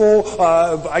merciful,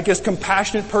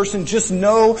 compassionate person, just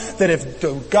know that if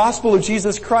the gospel of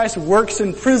Jesus Christ works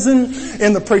in prison,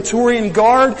 in the Praetorian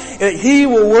Guard, he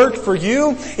will work for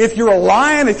you. If you're a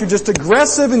lion, if you're just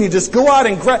aggressive and you just go out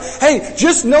and hey,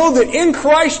 just know that in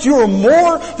Christ you are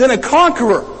more than a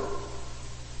conqueror.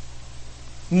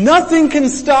 Nothing can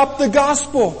stop the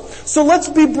gospel. So let's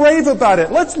be brave about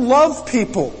it. Let's love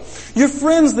people. Your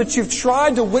friends that you've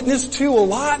tried to witness to a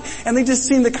lot and they just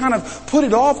seem to kind of put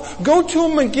it off, go to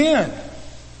them again.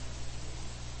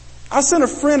 I sent a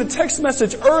friend a text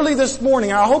message early this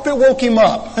morning. I hope it woke him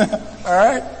up.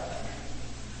 Alright?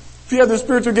 If you have the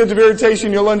spiritual gift of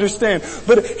irritation, you'll understand.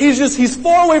 But he's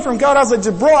far away from God. I was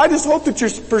like, bro, I just hope that you're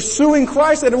pursuing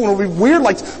Christ. I don't want to be weird.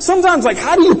 Like, sometimes,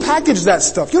 how do you package that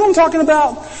stuff? You know what I'm talking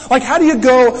about? Like, how do you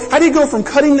go from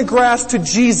cutting the grass to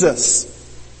Jesus?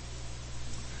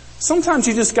 Sometimes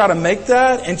you just gotta make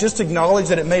that and just acknowledge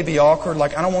that it may be awkward.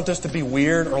 Like, I don't want this to be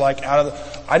weird or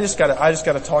I just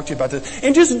gotta talk to you about this.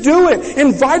 And just do it.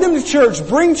 Invite him to church.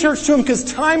 Bring church to him because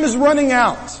time is running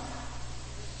out.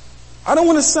 I don't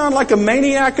want to sound like a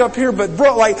maniac up here, but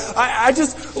bro,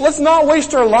 let's not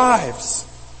waste our lives.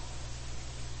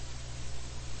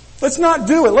 Let's not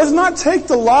do it. Let's not take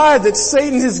the lie that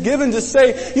Satan has given to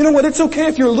say, you know what, it's okay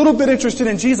if you're a little bit interested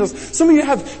in Jesus. Some of you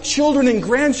have children and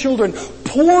grandchildren.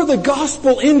 Pour the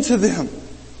gospel into them.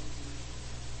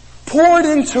 Pour it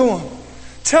into them.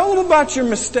 Tell them about your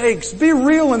mistakes. Be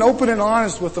real and open and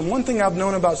honest with them. One thing I've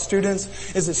known about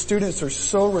students is that students are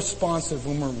so responsive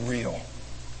when we're real.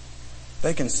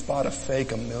 They can spot a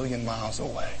fake a million miles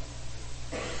away.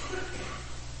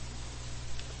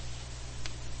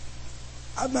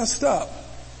 I've messed up.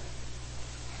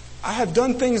 I have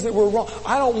done things that were wrong.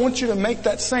 I don't want you to make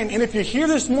that same. And if you're here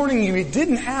this morning and you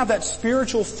didn't have that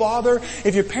spiritual father,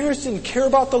 if your parents didn't care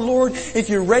about the Lord, if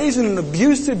you're raised in an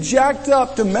abusive, jacked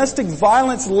up, domestic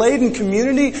violence laden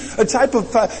community, a type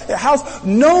of house,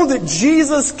 know that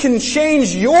Jesus can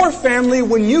change your family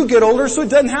when you get older so it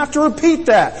doesn't have to repeat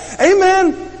that.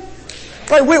 Amen?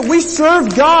 Like we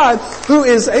serve God who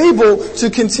is able to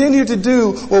continue to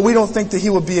do what we don't think that He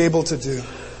will be able to do.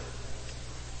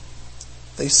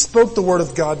 They spoke the word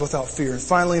of God without fear. And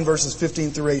finally in verses 15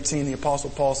 through 18, the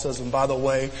Apostle Paul says, and by the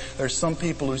way, there's some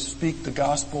people who speak the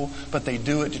gospel, but they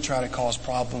do it to try to cause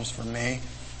problems for me.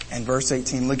 And verse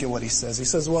 18, look at what he says. He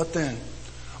says, what then?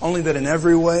 Only that in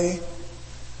every way,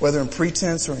 whether in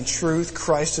pretense or in truth,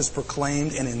 Christ is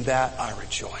proclaimed, and in that I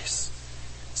rejoice.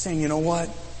 Saying, you know what?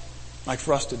 Like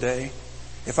for us today,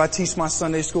 if I teach my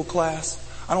Sunday school class,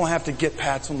 I don't have to get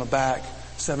pats on the back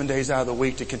 7 days out of the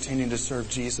week to continue to serve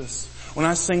Jesus. When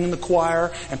I sing in the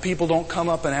choir and people don't come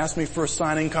up and ask me for a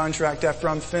signing contract after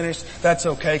I'm finished, that's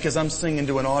okay because I'm singing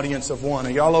to an audience of one.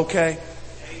 Are y'all okay?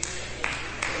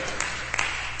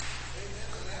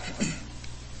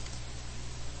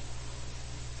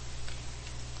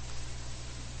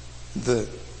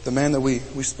 The man that we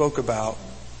spoke about,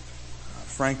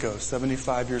 Franco,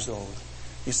 75 years old,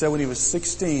 he said when he was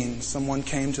 16, someone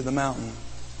came to the mountain,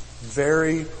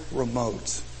 very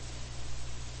remote.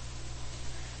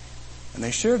 And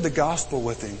they shared the gospel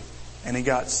with him, and he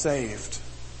got saved.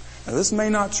 Now this may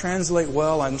not translate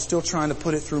well. I'm still trying to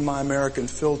put it through my American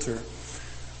filter.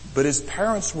 But his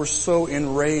parents were so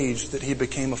enraged that he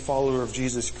became a follower of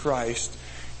Jesus Christ,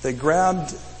 they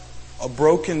grabbed a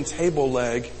broken table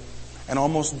leg and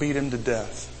almost beat him to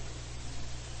death.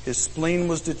 His spleen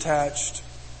was detached.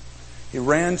 He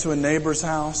ran to a neighbor's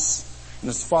house, and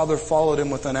his father followed him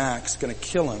with an axe, going to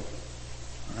kill him.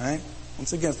 All right?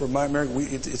 Once again, for America,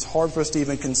 it's hard for us to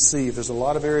even conceive. There's a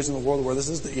lot of areas in the world where this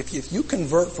is, if you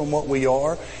convert from what we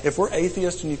are, if we're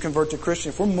atheists and you convert to Christian,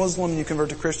 if we're Muslim and you convert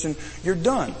to Christian, you're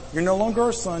done. You're no longer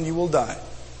our son, you will die.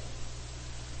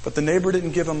 But the neighbor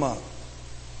didn't give him up.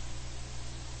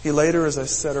 He later, as I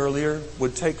said earlier,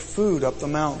 would take food up the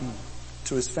mountain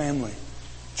to his family,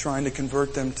 trying to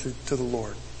convert them to the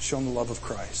Lord, show them the love of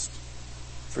Christ,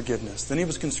 forgiveness. Then he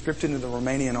was conscripted into the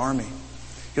Romanian army.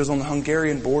 He was on the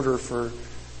Hungarian border for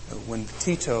when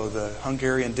Tito, the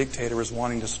Hungarian dictator, was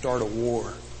wanting to start a war.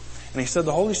 And he said,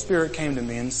 the Holy Spirit came to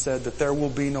me and said that there will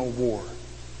be no war.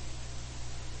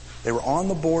 They were on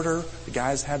the border. The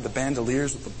guys had the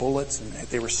bandoliers with the bullets, and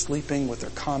they were sleeping with their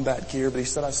combat gear. But he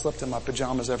said, I slept in my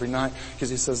pajamas every night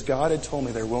because he says, God had told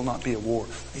me there will not be a war.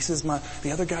 He says,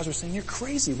 the other guys were saying, you're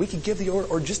crazy. We could give the order,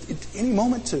 or just at any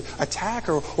moment to attack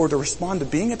or to respond to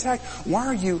being attacked. Why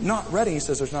are you not ready? He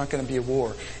says, there's not going to be a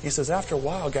war. He says, after a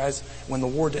while, guys, when the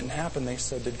war didn't happen, they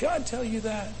said, did God tell you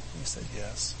that? He said,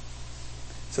 yes.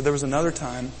 So there was another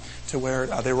time to where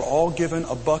they were all given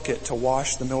a bucket to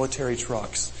wash the military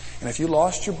trucks. And if you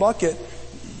lost your bucket,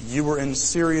 you were in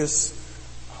serious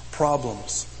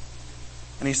problems.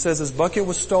 And he says his bucket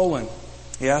was stolen.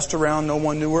 He asked around, no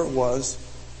one knew where it was.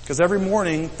 Because every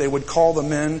morning they would call the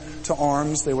men to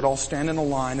arms. They would all stand in a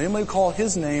line. And they would call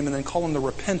his name and then call him the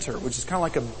Repenter, which is kind of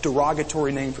like a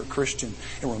derogatory name for Christian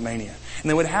in Romania.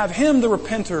 And they would have him, the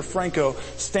Repenter, Franco,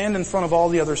 stand in front of all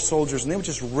the other soldiers, and they would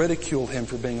just ridicule him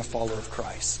for being a follower of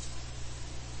Christ.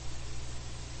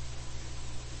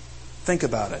 Think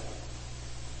about it.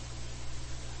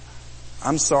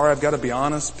 I'm sorry, I've got to be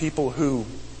honest. People who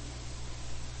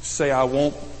say I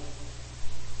won't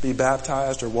be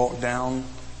baptized or walk down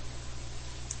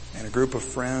in a group of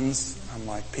friends, I'm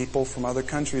like, people from other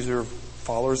countries who are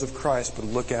followers of Christ would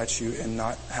look at you and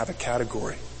not have a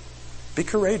category. Be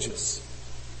courageous.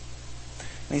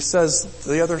 And he says,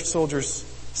 the other soldiers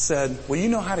said, well, you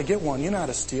know how to get one. You know how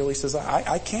to steal. He says,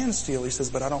 I can steal. He says,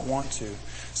 but I don't want to.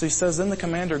 So he says, then the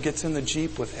commander gets in the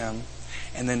Jeep with him,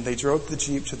 and then they drove the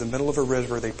Jeep to the middle of a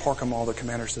river. They park them all. The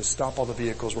commander says, stop all the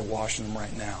vehicles. We're washing them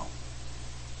right now.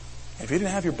 And if you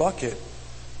didn't have your bucket,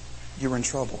 you were in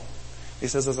trouble. He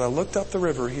says, as I looked up the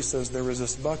river, he says, there was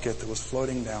this bucket that was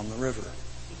floating down the river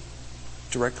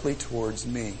directly towards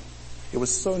me. It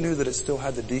was so new that it still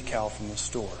had the decal from the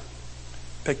store.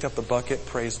 Picked up the bucket,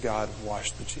 praised God,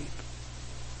 washed the Jeep.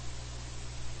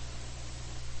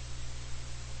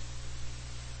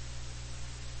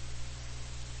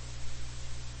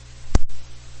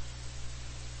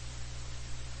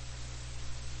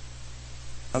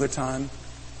 Another time,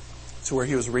 to where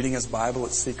he was reading his Bible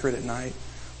at secret at night.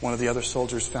 One of the other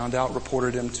soldiers found out,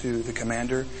 reported him to the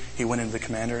commander. He went into the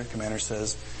commander. The commander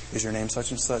says, is your name such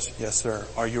and such? Yes, sir.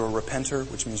 Are you a repenter?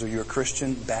 Which means, are you a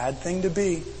Christian? Bad thing to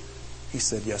be. He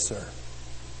said, yes, sir.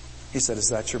 He said, is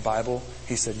that your Bible?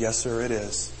 He said, yes, sir, it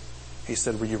is. He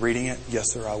said, were you reading it?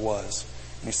 Yes, sir, I was.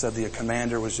 And he said the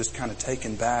commander was just kind of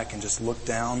taken back and just looked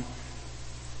down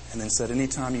and then said,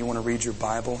 anytime you want to read your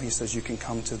Bible, he says, you can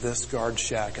come to this guard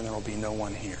shack and there will be no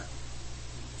one here.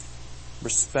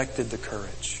 Respected the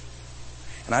courage.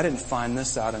 And I didn't find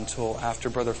this out until after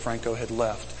Brother Franco had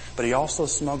left. But he also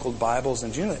smuggled Bibles.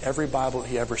 And do you know that every Bible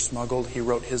he ever smuggled, he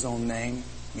wrote his own name?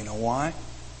 You know why?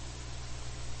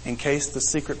 In case the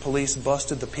secret police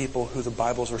busted the people who the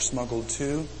Bibles were smuggled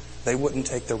to, they wouldn't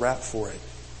take the rap for it.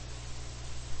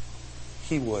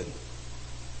 He would.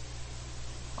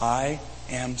 I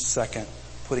am second,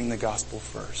 putting the gospel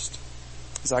first.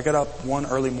 As I got up one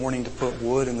early morning to put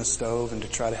wood in the stove and to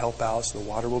try to help out so the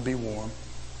water will be warm,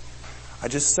 I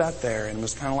just sat there and it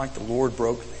was kind of like the Lord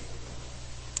broke me.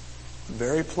 The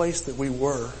very place that we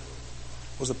were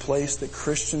was a place that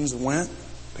Christians went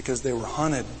because they were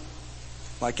hunted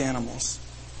like animals.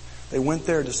 They went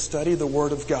there to study the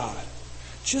Word of God,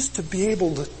 just to be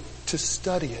able to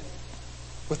study it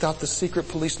without the secret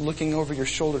police looking over your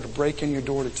shoulder to break in your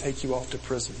door to take you off to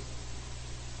prison.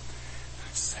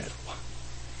 I said, well,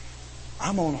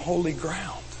 I'm on holy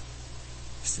ground.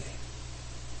 You see,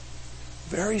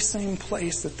 very same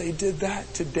place that they did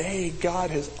that, today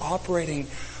God is operating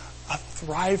a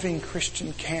thriving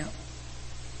Christian camp.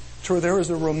 To where there was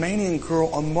a Romanian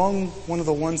girl among one of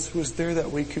the ones who was there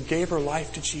that week who gave her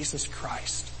life to Jesus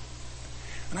Christ.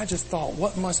 And I just thought,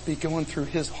 what must be going through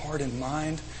his heart and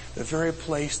mind? The very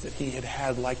place that he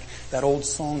had like that old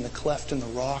song, The Cleft in the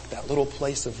Rock, that little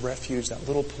place of refuge, that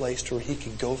little place to where he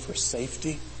could go for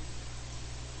safety.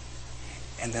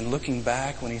 And then looking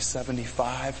back when he's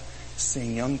 75,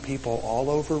 seeing young people all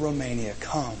over Romania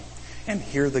come and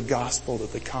hear the gospel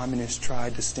that the communists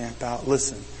tried to stamp out.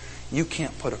 Listen, you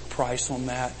can't put a price on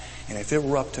that. And if it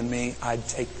were up to me, I'd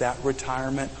take that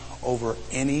retirement over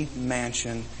any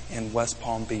mansion in West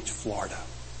Palm Beach, Florida.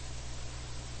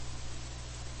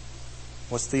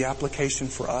 What's the application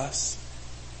for us?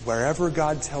 Wherever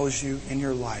God tells you in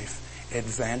your life,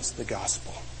 advance the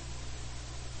gospel.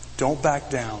 Don't back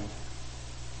down.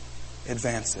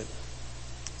 Advance it.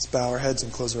 Let's bow our heads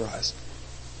and close our eyes.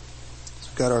 So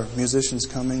we've got our musicians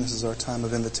coming. This is our time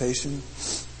of invitation.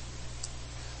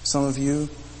 Some of you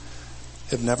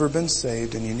have never been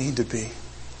saved and you need to be.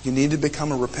 You need to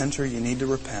become a repenter. You need to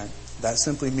repent. That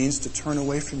simply means to turn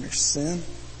away from your sin,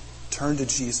 turn to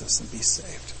Jesus and be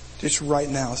saved. Just right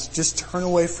now, just turn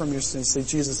away from your sin. Say,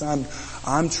 Jesus,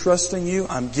 I'm trusting you.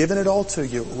 I'm giving it all to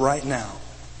you right now.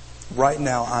 Right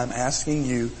now, I'm asking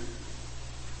you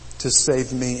to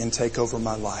save me and take over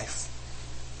my life.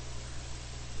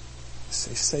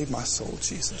 Say, save my soul,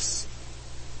 Jesus.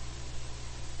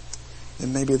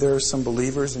 And maybe there are some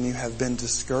believers and you have been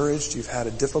discouraged. You've had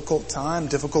a difficult time,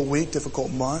 difficult week,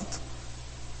 difficult month.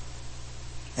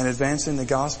 And advancing the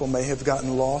gospel may have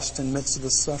gotten lost in the midst of the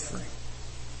suffering.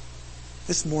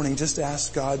 This morning, just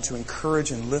ask God to encourage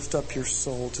and lift up your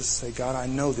soul to say, God, I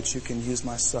know that you can use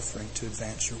my suffering to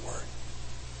advance your word.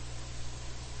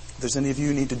 If there's any of you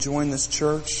who need to join this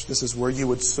church, this is where you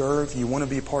would serve. You want to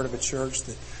be a part of a church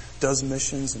that does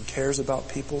missions and cares about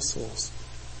people's souls.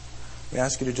 We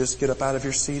ask you to just get up out of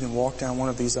your seat and walk down one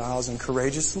of these aisles and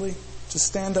courageously just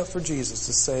stand up for Jesus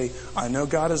to say, I know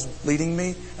God is leading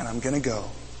me and I'm going to go.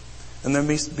 And there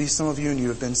may be some of you and you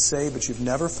have been saved, but you've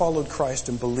never followed Christ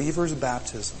in believer's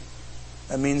baptism.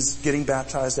 That means getting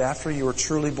baptized after you are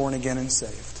truly born again and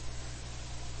saved.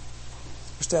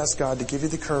 Just ask God to give you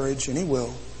the courage, and He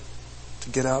will, to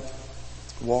get up,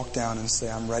 walk down and say,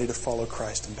 I'm ready to follow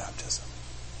Christ in baptism.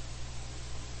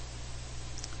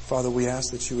 Father, we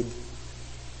ask that you would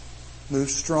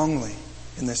move strongly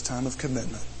in this time of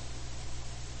commitment.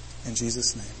 In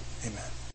Jesus' name, amen.